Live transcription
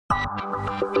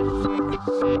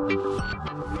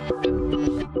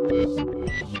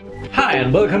Hi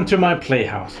and welcome to my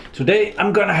playhouse. Today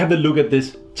I'm gonna have a look at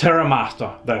this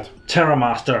TerraMaster that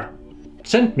TerraMaster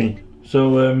sent me.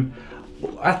 So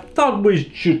I thought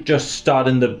we should just start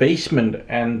in the basement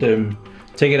and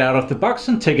take it out of the box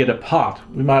and take it apart.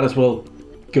 We might as well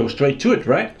go straight to it,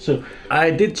 right? So I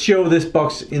did show this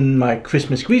box in my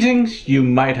Christmas greetings. You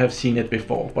might have seen it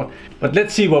before, but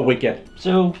let's see what we get.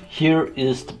 So here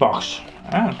is the box.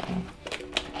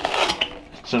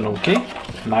 It's an okay,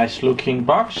 nice looking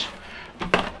box.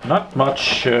 Not much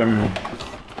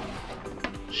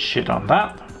shit on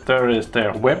that. There is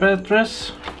their web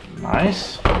address.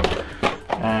 Nice.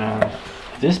 And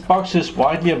this box is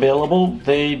widely available.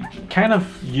 They kind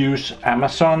of use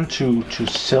Amazon to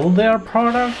sell their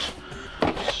product.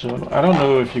 So I don't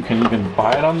know if you can even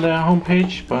buy it on their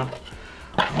homepage, but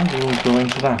we will go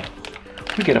into that.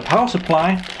 We get a power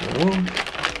supply. So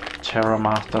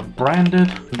TerraMaster branded.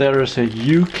 There is a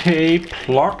UK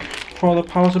plug for the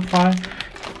power supply.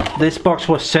 This box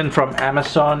was sent from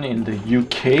Amazon in the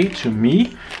UK to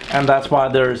me, and that's why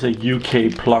there is a UK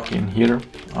plug in here.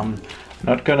 I'm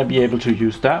not gonna be able to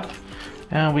use that.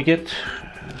 And we get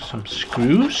some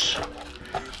screws.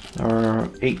 There are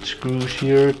 8 screws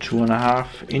here, 2.5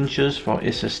 inches for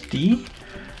SSD.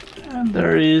 And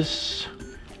there is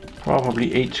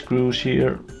probably 8 screws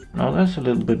here. No, that's a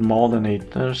little bit more than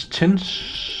 8. There's 10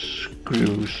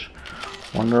 screws.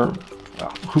 Wonder,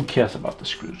 who cares about the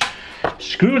screws?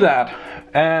 Screw that,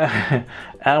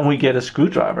 and we get a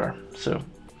screwdriver. So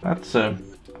that's a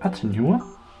new one.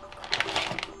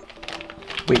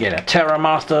 We get a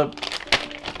TerraMaster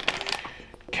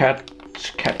Cat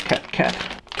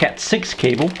 6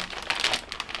 cable.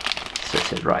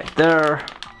 Says it right there.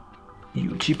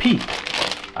 UTP.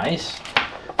 Nice.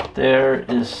 There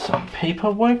is some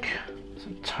paperwork. It's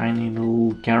a tiny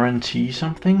little guarantee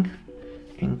something.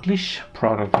 English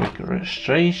product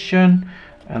registration.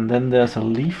 And then there's a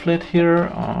leaflet here.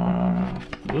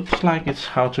 Looks like it's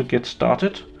how to get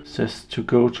started. It says to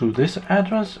go to this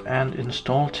address and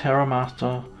install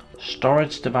TerraMaster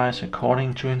storage device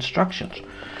according to instructions.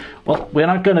 Well, we're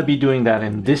not going to be doing that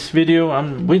in this video.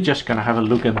 We're just going to have a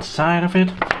look inside of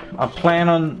it. I plan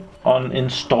on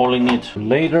installing it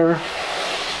later.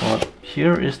 But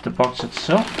here is the box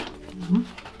itself.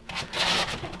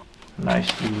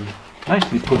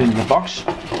 Nicely put in the box.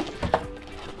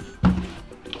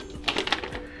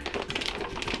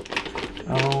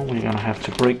 Oh, we're gonna have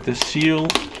to break the seal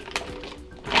to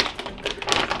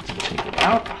take it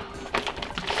out.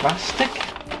 Plastic.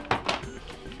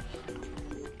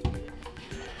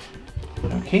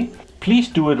 Okay, please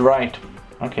do it right.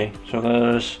 Okay, so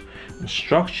there's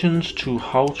instructions to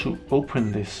how to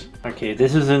open this. Okay,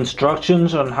 this is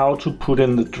instructions on how to put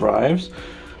in the drives.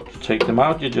 To take them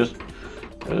out, you just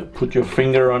put your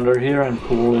finger under here and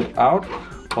pull it out.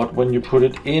 But when you put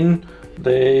it in,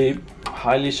 they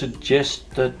highly suggest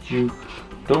that you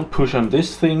don't push on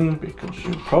this thing because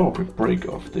you'll probably break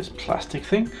off this plastic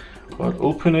thing, but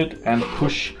open it and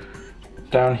push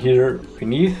down here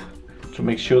beneath to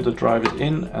make sure the drive is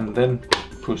in, and then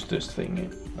push this thing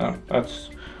in. That's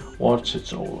what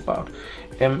it's all about.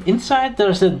 Inside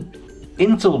there's an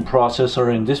Intel processor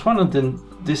in this one, and then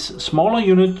this smaller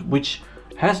unit, which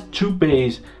has 2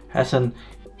 bays, has an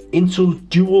Intel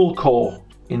dual core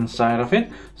inside of it,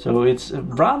 so it's a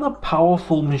rather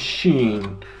powerful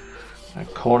machine,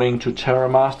 according to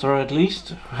TerraMaster at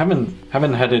least.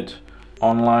 Haven't had it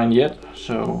online yet.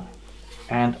 So,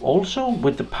 and also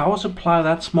with the power supply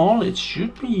that small, it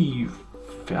should be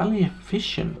fairly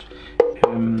efficient.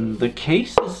 The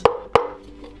case is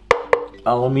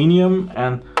aluminium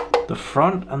and the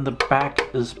front and the back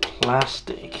is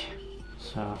plastic.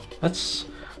 So let's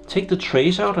take the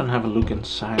trays out and have a look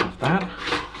inside of that.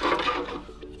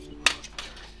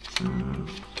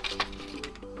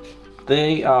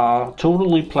 They are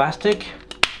totally plastic,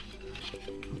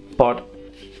 but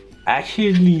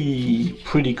actually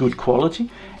pretty good quality.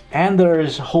 And there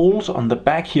is holes on the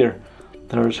back here.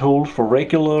 There is holes for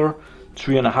regular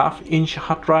 3.5-inch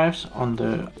hard drives on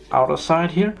the outer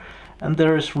side here, and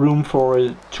there is room for a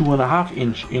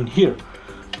 2.5-inch in here.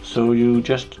 So you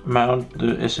just mount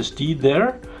the SSD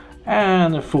there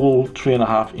and a full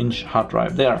 3.5-inch hard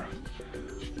drive there.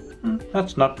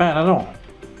 That's not bad at all.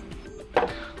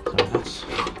 So let's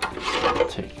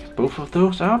take both of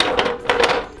those out,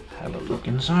 have a look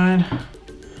inside.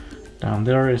 Down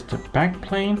there is the back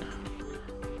plane,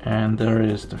 and there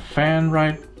is the fan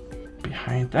right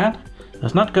behind that.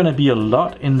 There's not gonna be a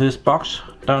lot in this box.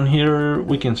 Down here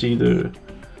we can see the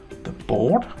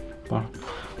board, but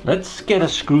let's get a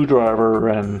screwdriver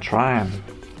and try and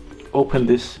open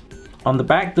this On the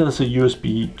back there's a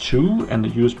USB 2 and a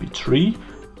USB 3,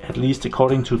 at least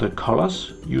according to the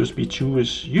colors. USB 2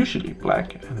 is usually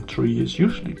black and 3 is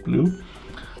usually blue.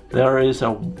 There is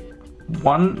a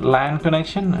one LAN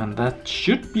connection, and that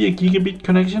should be a gigabit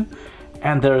connection,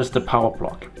 and there is the power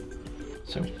plug.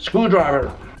 So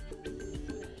screwdriver.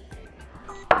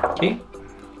 Okay,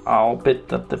 I'll bet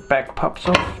that the back pops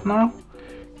off now.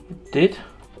 It did.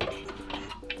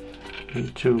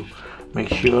 Need to make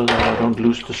sure that I don't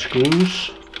lose the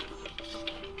screws.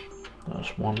 There's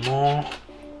one more.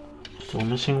 Still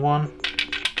missing one.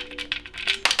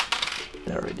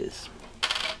 There it is.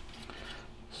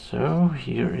 So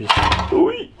here is.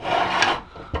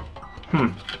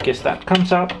 Guess that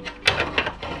comes out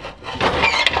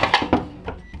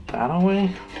that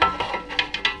away.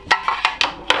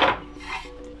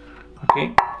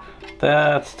 Okay,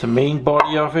 that's the main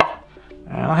body of it.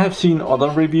 And I have seen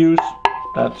other reviews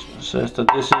that says that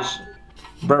this is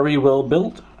very well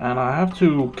built, and I have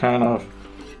to kind of,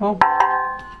 well,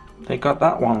 they got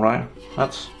that one right.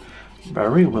 That's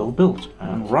very well built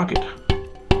and rugged.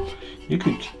 You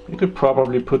could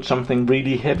probably put something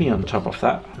really heavy on top of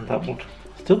that, and that would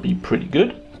still be pretty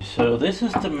good. So this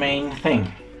is the main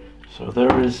thing. So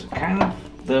there's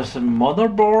a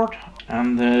motherboard,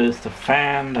 and there's the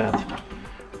fan that,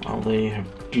 well, they have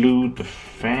glued the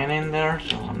fan in there,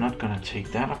 so I'm not gonna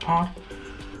take that apart.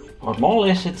 But more or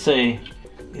less it's a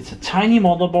tiny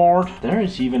motherboard. There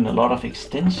is even a lot of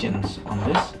extensions on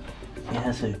this. It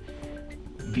has a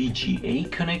VGA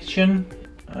connection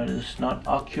that is not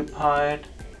occupied.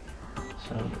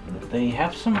 So they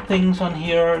have some things on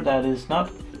here that is not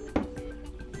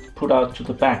put out to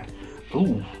the back.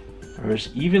 Ooh, there's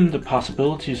even the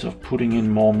possibilities of putting in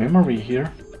more memory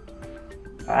here.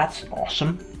 That's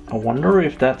awesome. I wonder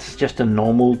if that's just a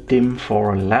normal DIMM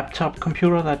for a laptop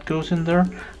computer that goes in there.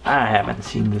 I haven't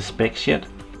seen the specs yet.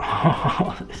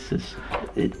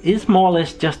 It is more or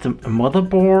less just a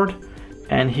motherboard,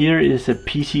 and here is a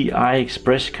PCI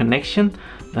Express connection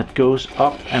that goes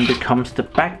up and becomes the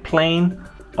backplane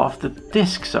of the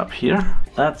discs up here.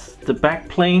 That's the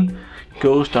backplane,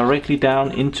 goes directly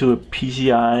down into a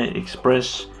PCI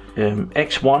Express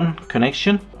X1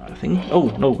 connection, I think. Oh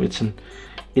no, it's an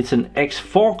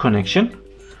X4 connection.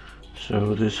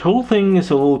 So this whole thing is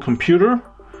a little computer,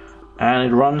 and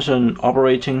it runs an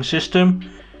operating system.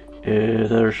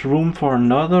 There's room for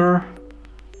another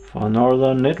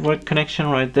network connection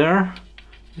right there.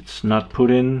 It's not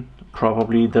put in.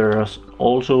 Probably there's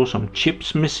also some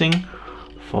chips missing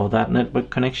for that network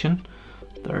connection.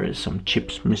 There is some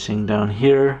chips missing down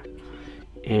here.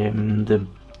 The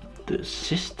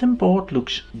system board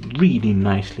looks really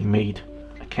nicely made.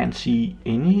 I can't see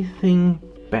anything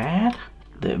bad.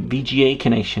 The VGA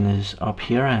connection is up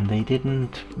here, and they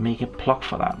didn't make a plug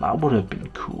for that. That would have been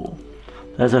cool.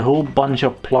 There's a whole bunch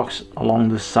of plugs along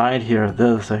the side here.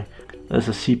 There's a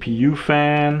CPU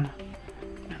fan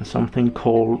and something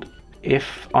called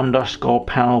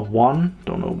F_panel1.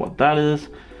 Don't know what that is.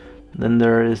 Then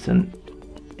there is an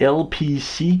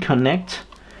LPC connect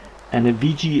and a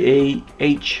VGA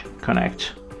H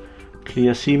connect.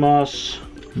 Clear CMOS.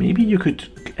 Maybe you could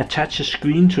attach a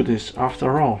screen to this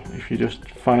after all, if you just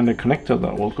find a connector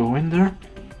that will go in there.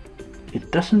 It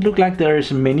doesn't look like there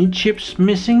is many chips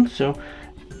missing, so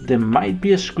there might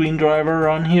be a screen driver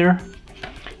on here.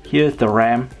 Here's the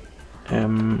RAM.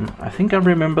 I think I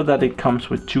remember that it comes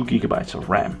with 2 GB of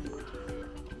RAM,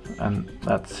 and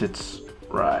that sits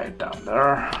right down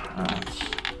there. That's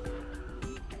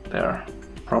there.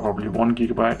 Probably 1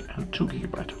 GB and 2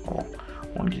 GB, or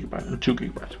 1 GB and 2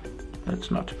 GB.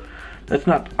 Let's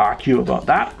not argue about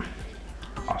that.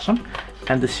 Awesome.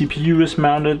 And the CPU is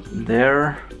mounted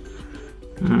there.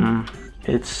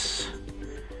 It's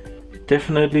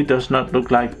definitely does not look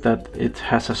like that it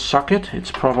has a socket.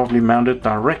 It's probably mounted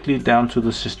directly down to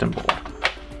the system board.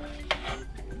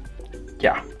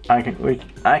 Yeah, I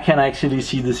can actually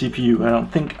see the CPU. I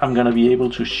don't think I'm gonna be able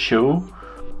to show.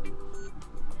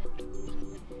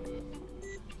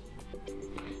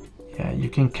 Yeah, you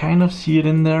can kind of see it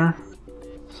in there.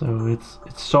 So it's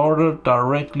soldered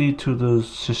directly to the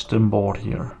system board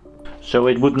here. So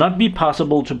it would not be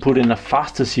possible to put in a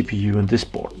faster CPU in this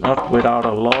board, not without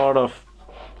a lot of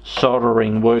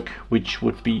soldering work, which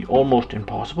would be almost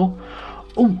impossible.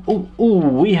 Oh,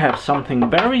 we have something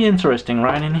very interesting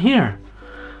right in here.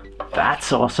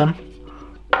 That's awesome.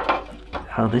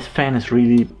 Oh, this fan is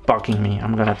really bugging me.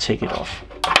 I'm gonna take it off.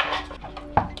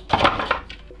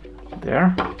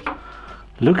 There.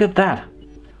 Look at that.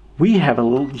 We have a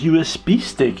little USB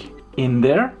stick in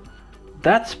there.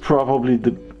 That's probably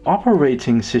the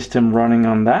operating system running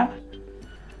on that.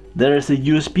 There is a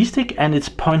USB stick, and it's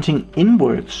pointing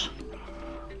inwards.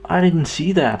 I didn't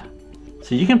see that.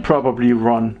 So you can probably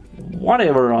run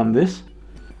whatever on this.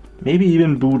 Maybe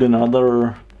even boot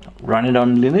another, run it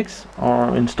on Linux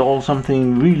or install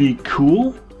something really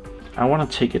cool. I want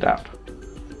to take it out.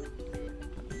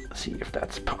 See if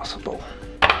that's possible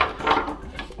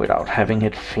without having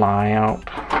it fly out.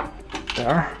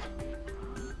 There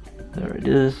it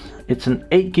is. It's an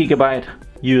 8 GB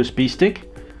USB stick.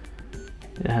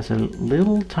 It has a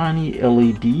little tiny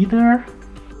LED there.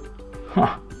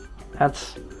 Huh,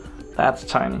 that's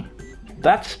tiny.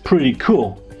 That's pretty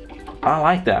cool. I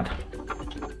like that.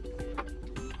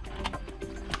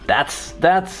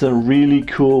 That's a really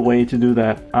cool way to do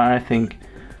that. I think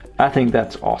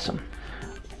that's awesome.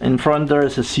 In front there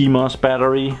is a Cmos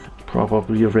battery,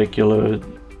 probably a regular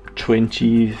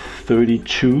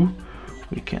 2032.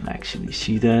 We can actually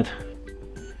see that.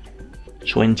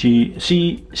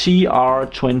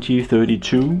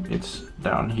 CR2032. It's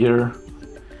down here.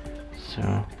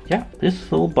 So yeah,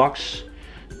 this little box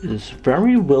is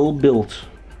very well built.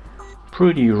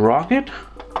 Pretty rugged.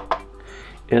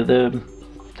 Yeah, the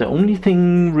only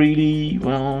thing really,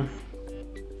 well,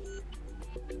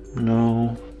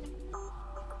 no,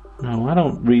 I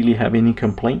don't really have any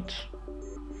complaints.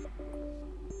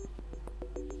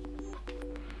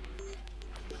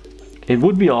 It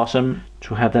would be awesome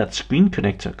to have that screen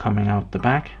connector coming out the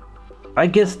back. I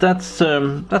guess that's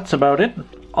about it.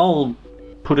 I'll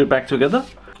put it back together.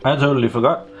 I totally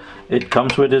forgot. It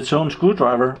comes with its own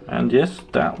screwdriver, and yes,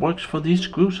 that works for these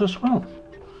screws as well.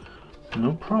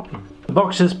 No problem. The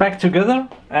box is back together,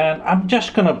 and I'm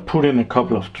just gonna put in a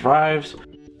couple of drives.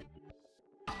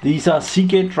 These are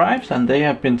Seagate drives, and they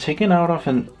have been taken out of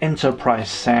an enterprise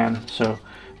SAN, so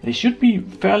they should be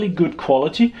fairly good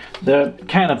quality. They're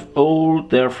kind of old.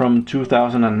 They're from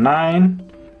 2009,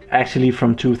 actually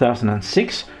from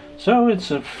 2006, so it's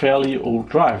a fairly old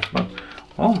drive, but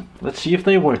well, let's see if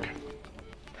they work.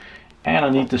 And I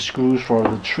need the screws for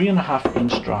the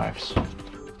 3.5-inch drives. Here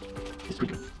we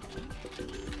go.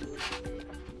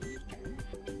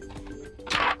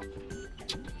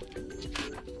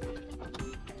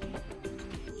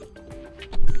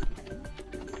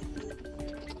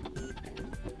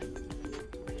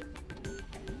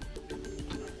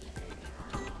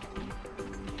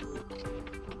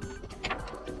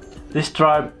 This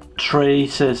drive tray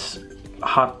says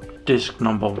hard disk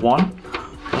number 1.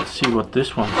 Let's see what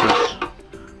this one says.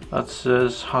 That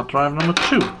says hard drive number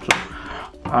 2. So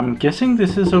I'm guessing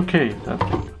this is okay. That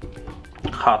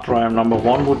hard drive number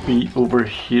 1 would be over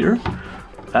here.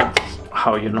 That's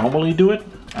how you normally do it.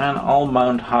 And I'll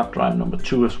mount hard drive number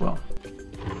 2 as well.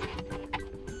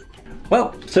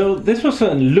 Well, so this was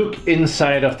a look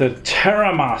inside of the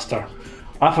TerraMaster.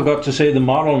 I forgot to say the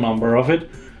model number of it.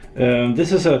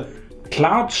 This is a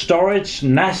cloud storage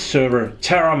NAS server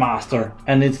TerraMaster,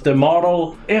 and it's the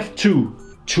model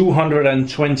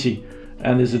F2-220,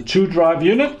 and it's a 2-drive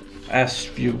unit, as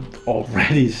you've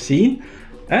already seen,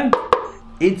 and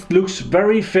it looks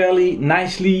very fairly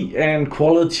nicely and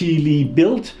qualitily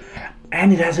built,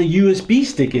 and it has a USB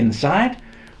stick inside,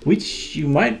 which you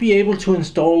might be able to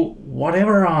install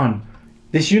whatever on.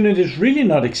 This unit is really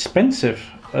not expensive.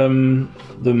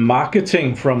 The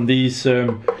marketing from these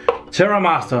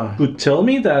TerraMaster would tell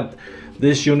me that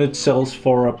this unit sells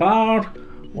for about,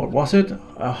 what was it,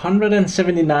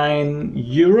 179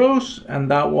 euros,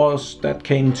 and that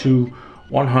came to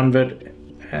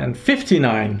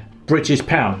 159 British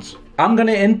pounds. I'm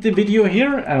gonna end the video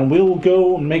here, and we'll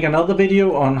go make another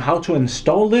video on how to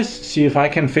install this, see if I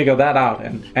can figure that out,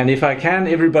 and if I can,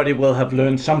 everybody will have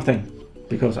learned something,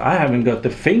 because I haven't got the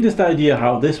faintest idea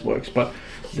how this works, but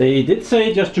they did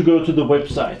say just to go to the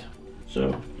website,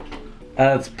 so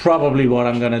that's probably what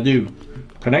I'm gonna do.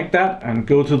 Connect that and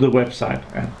go to the website,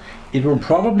 and it will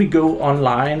probably go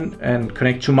online and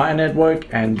connect to my network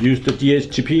and use the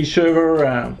DHCP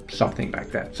server, something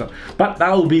like that. So, but that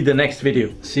will be the next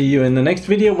video. See you in the next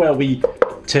video where we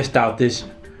test out this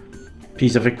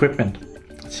piece of equipment.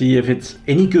 See if it's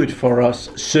any good for us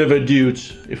server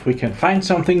dudes, if we can find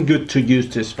something good to use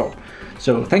this for.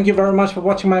 So thank you very much for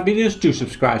watching my videos. Do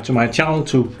subscribe to my channel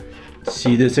to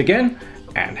see this again,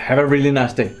 and have a really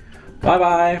nice day. Bye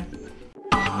bye.